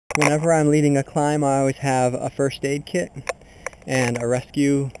Whenever I'm leading a climb, I always have a first aid kit and a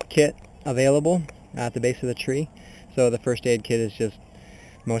rescue kit available at the base of the tree. So the first aid kit is just,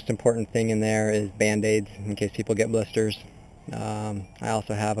 most important thing in there is Band-Aids in case people get blisters. I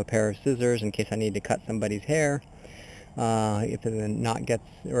also have a pair of scissors in case I need to cut somebody's hair. If the knot gets,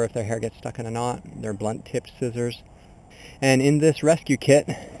 or if their hair gets stuck in a knot, they're blunt-tipped scissors. And in this rescue kit,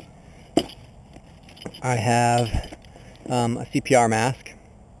 I have a CPR mask,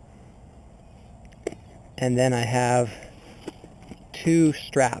 and then I have 2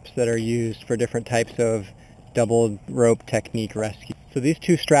 straps that are used for different types of double rope technique rescue. So these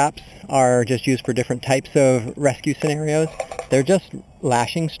 2 straps are just used for different types of rescue scenarios. They're just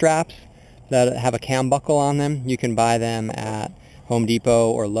lashing straps that have a cam buckle on them. You can buy them at Home Depot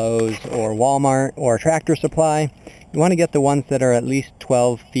or Lowe's or Walmart or Tractor Supply. You want to get the ones that are at least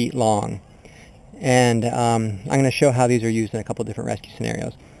 12 feet long. And I'm going to show how these are used in a couple different rescue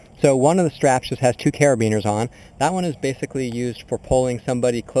scenarios. So one of the straps just has 2 carabiners on. That one is basically used for pulling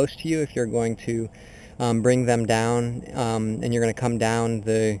somebody close to you if you're going to bring them down, and you're going to come down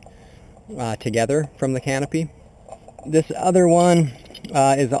together from the canopy. This other one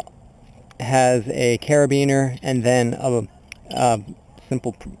has a carabiner and then a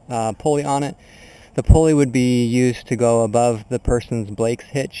simple pulley on it. The pulley would be used to go above the person's Blake's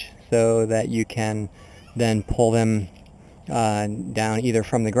hitch so that you can then pull them down either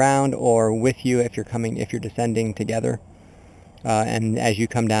from the ground or with you if you're descending together. And as you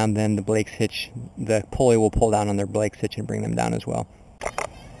come down, then the Blake's hitch, the pulley will pull down on their Blake's hitch and bring them down as well.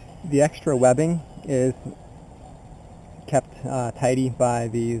 The extra webbing is kept tidy by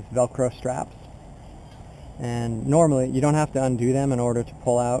these Velcro straps. And normally, you don't have to undo them in order to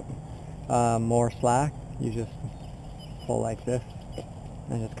pull out more slack. You just pull like this,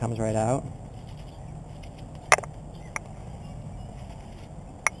 and it just comes right out.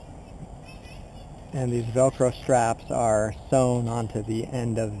 And these Velcro straps are sewn onto the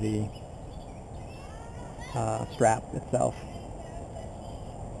end of the strap itself.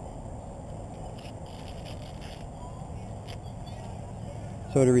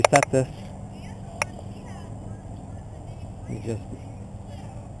 So to reset this, you just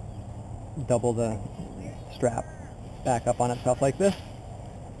double the strap back up on itself like this.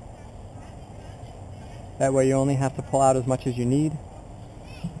 That way you only have to pull out as much as you need,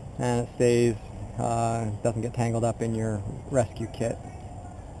 and it stays, doesn't get tangled up in your rescue kit.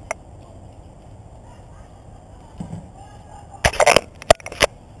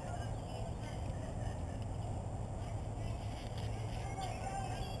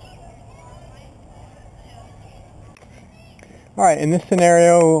 Alright, in this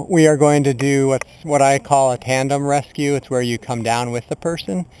scenario we are going to do what I call a tandem rescue. It's where you come down with the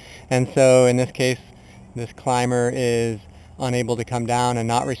person. And so in this case, this climber is unable to come down and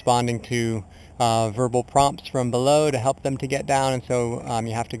not responding to verbal prompts from below to help them to get down, and so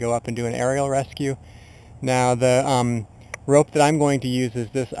you have to go up and do an aerial rescue. Now the rope that I'm going to use is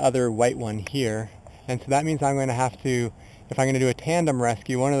this other white one here, and so that means I'm going to have to, if I'm going to do a tandem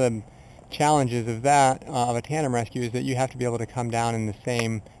rescue, one of the challenges of that, of a tandem rescue, is that you have to be able to come down in the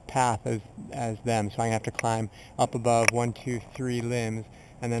same path as them. So I'm going to have to climb up above 1, 2, 3 limbs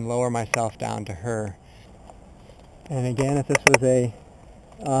and then lower myself down to her. And again, if this was a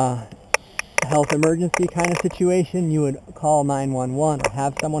health emergency kind of situation, you would call 911 or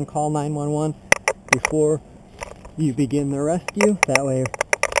have someone call 911 before you begin the rescue. That way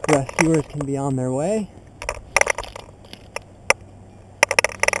rescuers can be on their way.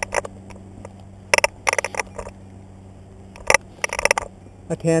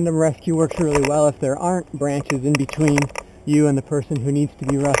 A tandem rescue works really well if there aren't branches in between you and the person who needs to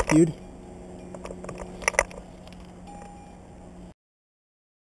be rescued.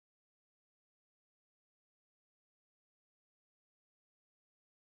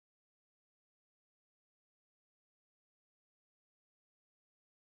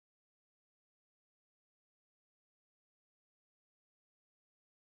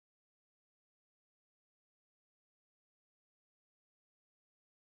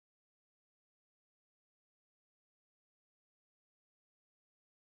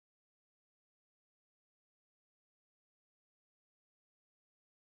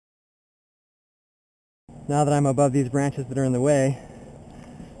 Now that I'm above these branches that are in the way,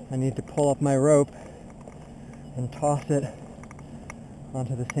 I need to pull up my rope and toss it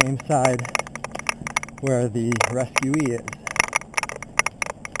onto the same side where the rescuee is.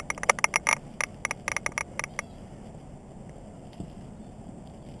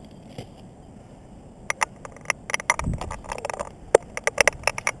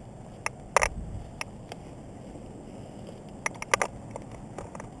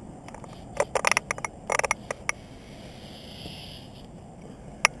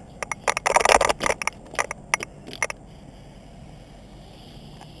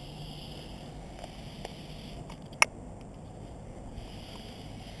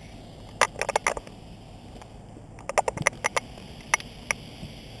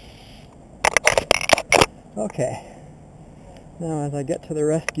 Okay, now as I get to the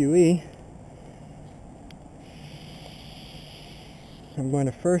rescuee, I'm going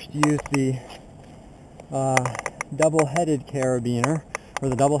to first use the double-headed carabiner, or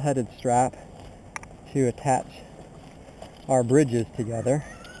the double-headed strap, to attach our bridges together.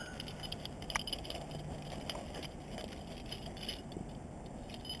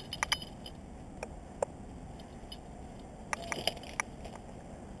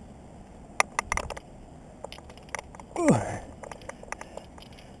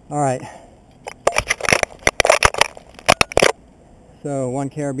 Alright, so one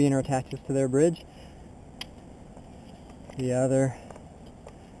carabiner attaches to their bridge, the other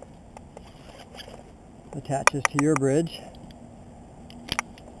attaches to your bridge,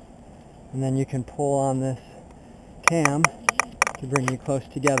 and then you can pull on this cam to bring you close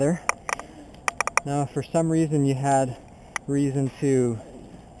together. Now if for some reason you had reason to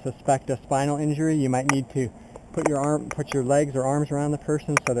suspect a spinal injury, you might need to put your legs or arms around the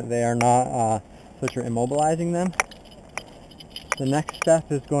person so that they are not, so that you're immobilizing them. The next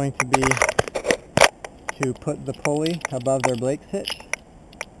step is going to be to put the pulley above their Blake's hitch.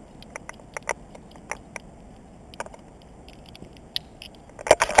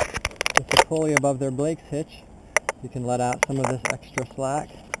 With the pulley above their Blake's hitch, you can let out some of this extra slack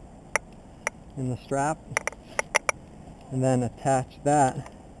in the strap, and then attach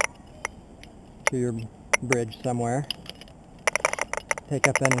that to your bridge somewhere. Take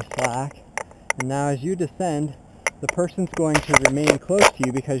up any slack, and now as you descend, the person's going to remain close to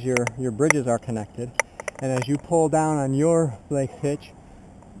you because your bridges are connected, and as you pull down on your Blake's hitch,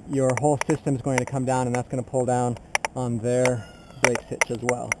 your whole system is going to come down, and that's going to pull down on their Blake's hitch as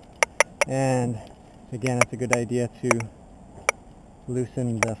well. And again, it's a good idea to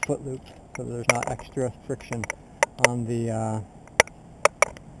loosen the foot loop so there's not extra friction on the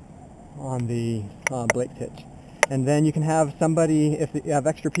Blake's hitch. And then you can have somebody, if you have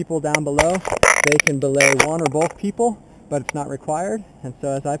extra people down below, they can belay one or both people, but it's not required. And so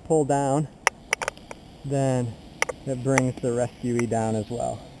as I pull down, then it brings the rescuee down as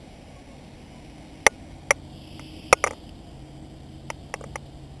well.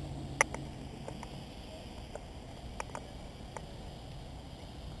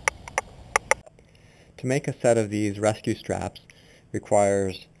 To make a set of these rescue straps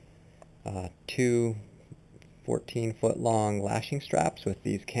requires two 14-foot long lashing straps with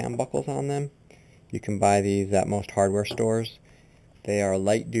these cam buckles on them. You can buy these at most hardware stores. They are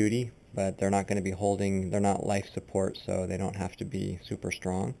light duty, but they're not going to be they're not life support, so they don't have to be super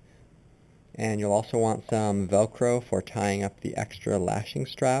strong. And you'll also want some Velcro for tying up the extra lashing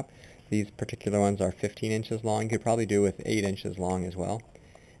strap. These particular ones are 15 inches long. You could probably do with 8 inches long as well.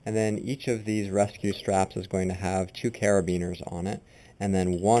 And then each of these rescue straps is going to have 2 carabiners on it, and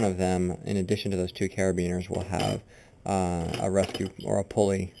then one of them, in addition to those 2 carabiners, will have a rescue or a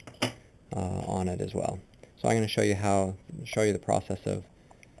pulley on it as well. So I'm going to show you the process of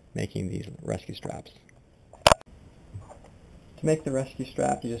making these rescue straps. To make the rescue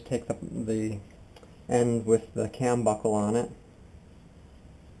strap, you just take the end with the cam buckle on it,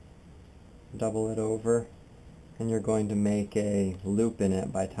 double it over, and you're going to make a loop in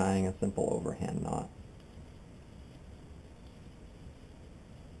it by tying a simple overhand knot.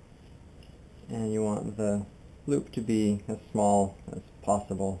 And you want the loop to be as small as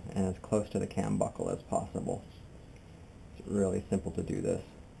possible and as close to the cam buckle as possible. It's really simple to do this.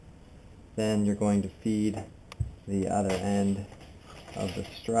 Then you're going to feed the other end of the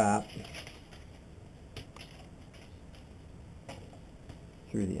strap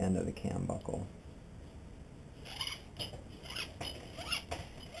through the end of the cam buckle.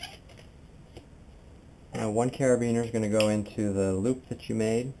 Now one carabiner is going to go into the loop that you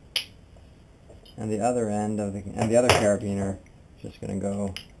made, and the other end of the other carabiner is just going to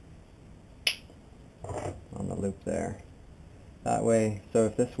go on the loop there. That way, so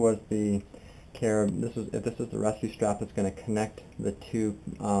if this was the if this is the rescue strap that's going to connect the 2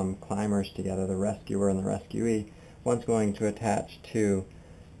 climbers together, the rescuer and the rescuee, one's going to attach to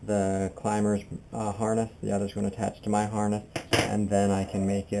the climber's harness, the other's going to attach to my harness, and then I can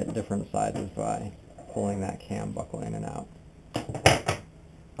make it different sizes by pulling that cam buckle in and out.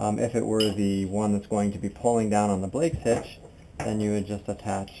 If it were the one that's going to be pulling down on the Blake's hitch, then you would just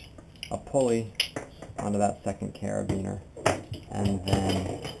attach a pulley onto that second carabiner, and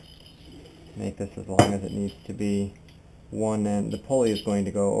then make this as long as it needs to be. One end, the pulley is going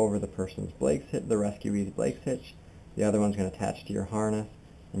to go over the person's Blake's hitch, the rescuee's Blake's hitch. The other one's going to attach to your harness,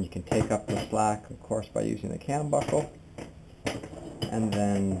 and you can take up the slack, of course, by using the cam buckle, and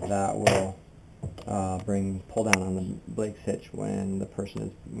then that will pull down on the Blake's hitch when the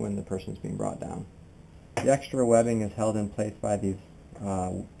person is being brought down. The extra webbing is held in place by these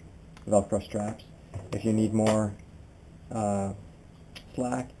Velcro straps. If you need more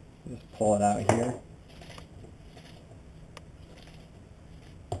slack, just pull it out here.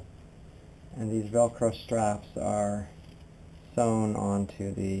 And these Velcro straps are sewn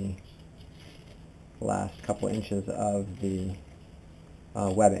onto the last couple inches of the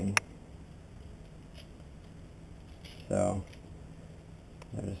webbing. So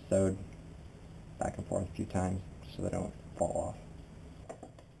they're just sewed back and forth a few times so they don't fall off.